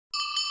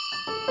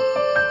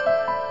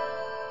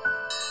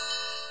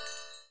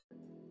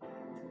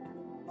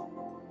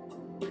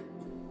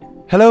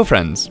Hello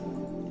friends!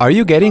 Are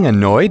you getting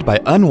annoyed by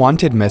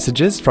unwanted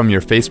messages from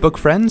your Facebook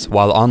friends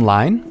while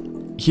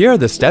online? Here are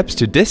the steps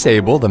to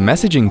disable the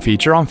messaging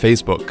feature on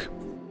Facebook.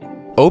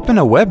 Open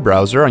a web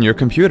browser on your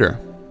computer.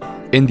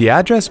 In the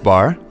address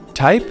bar,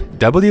 type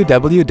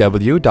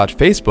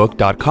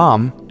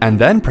www.facebook.com and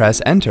then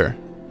press enter.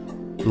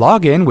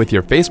 Log in with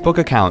your Facebook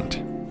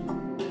account.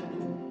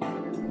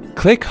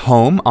 Click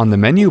Home on the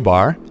menu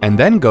bar and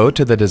then go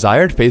to the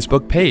desired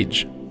Facebook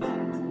page.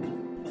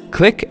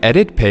 Click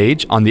Edit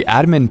Page on the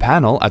admin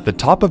panel at the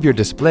top of your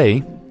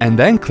display and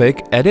then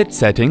click Edit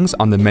Settings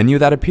on the menu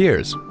that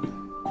appears.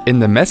 In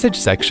the Message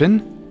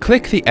section,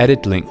 click the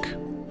Edit link.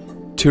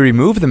 To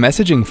remove the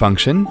messaging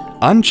function,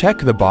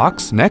 uncheck the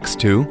box next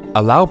to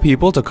Allow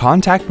people to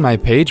contact my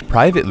page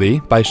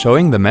privately by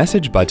showing the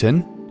Message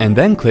button and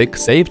then click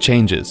Save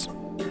Changes.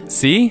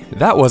 See?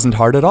 That wasn't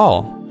hard at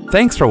all.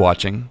 Thanks for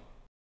watching.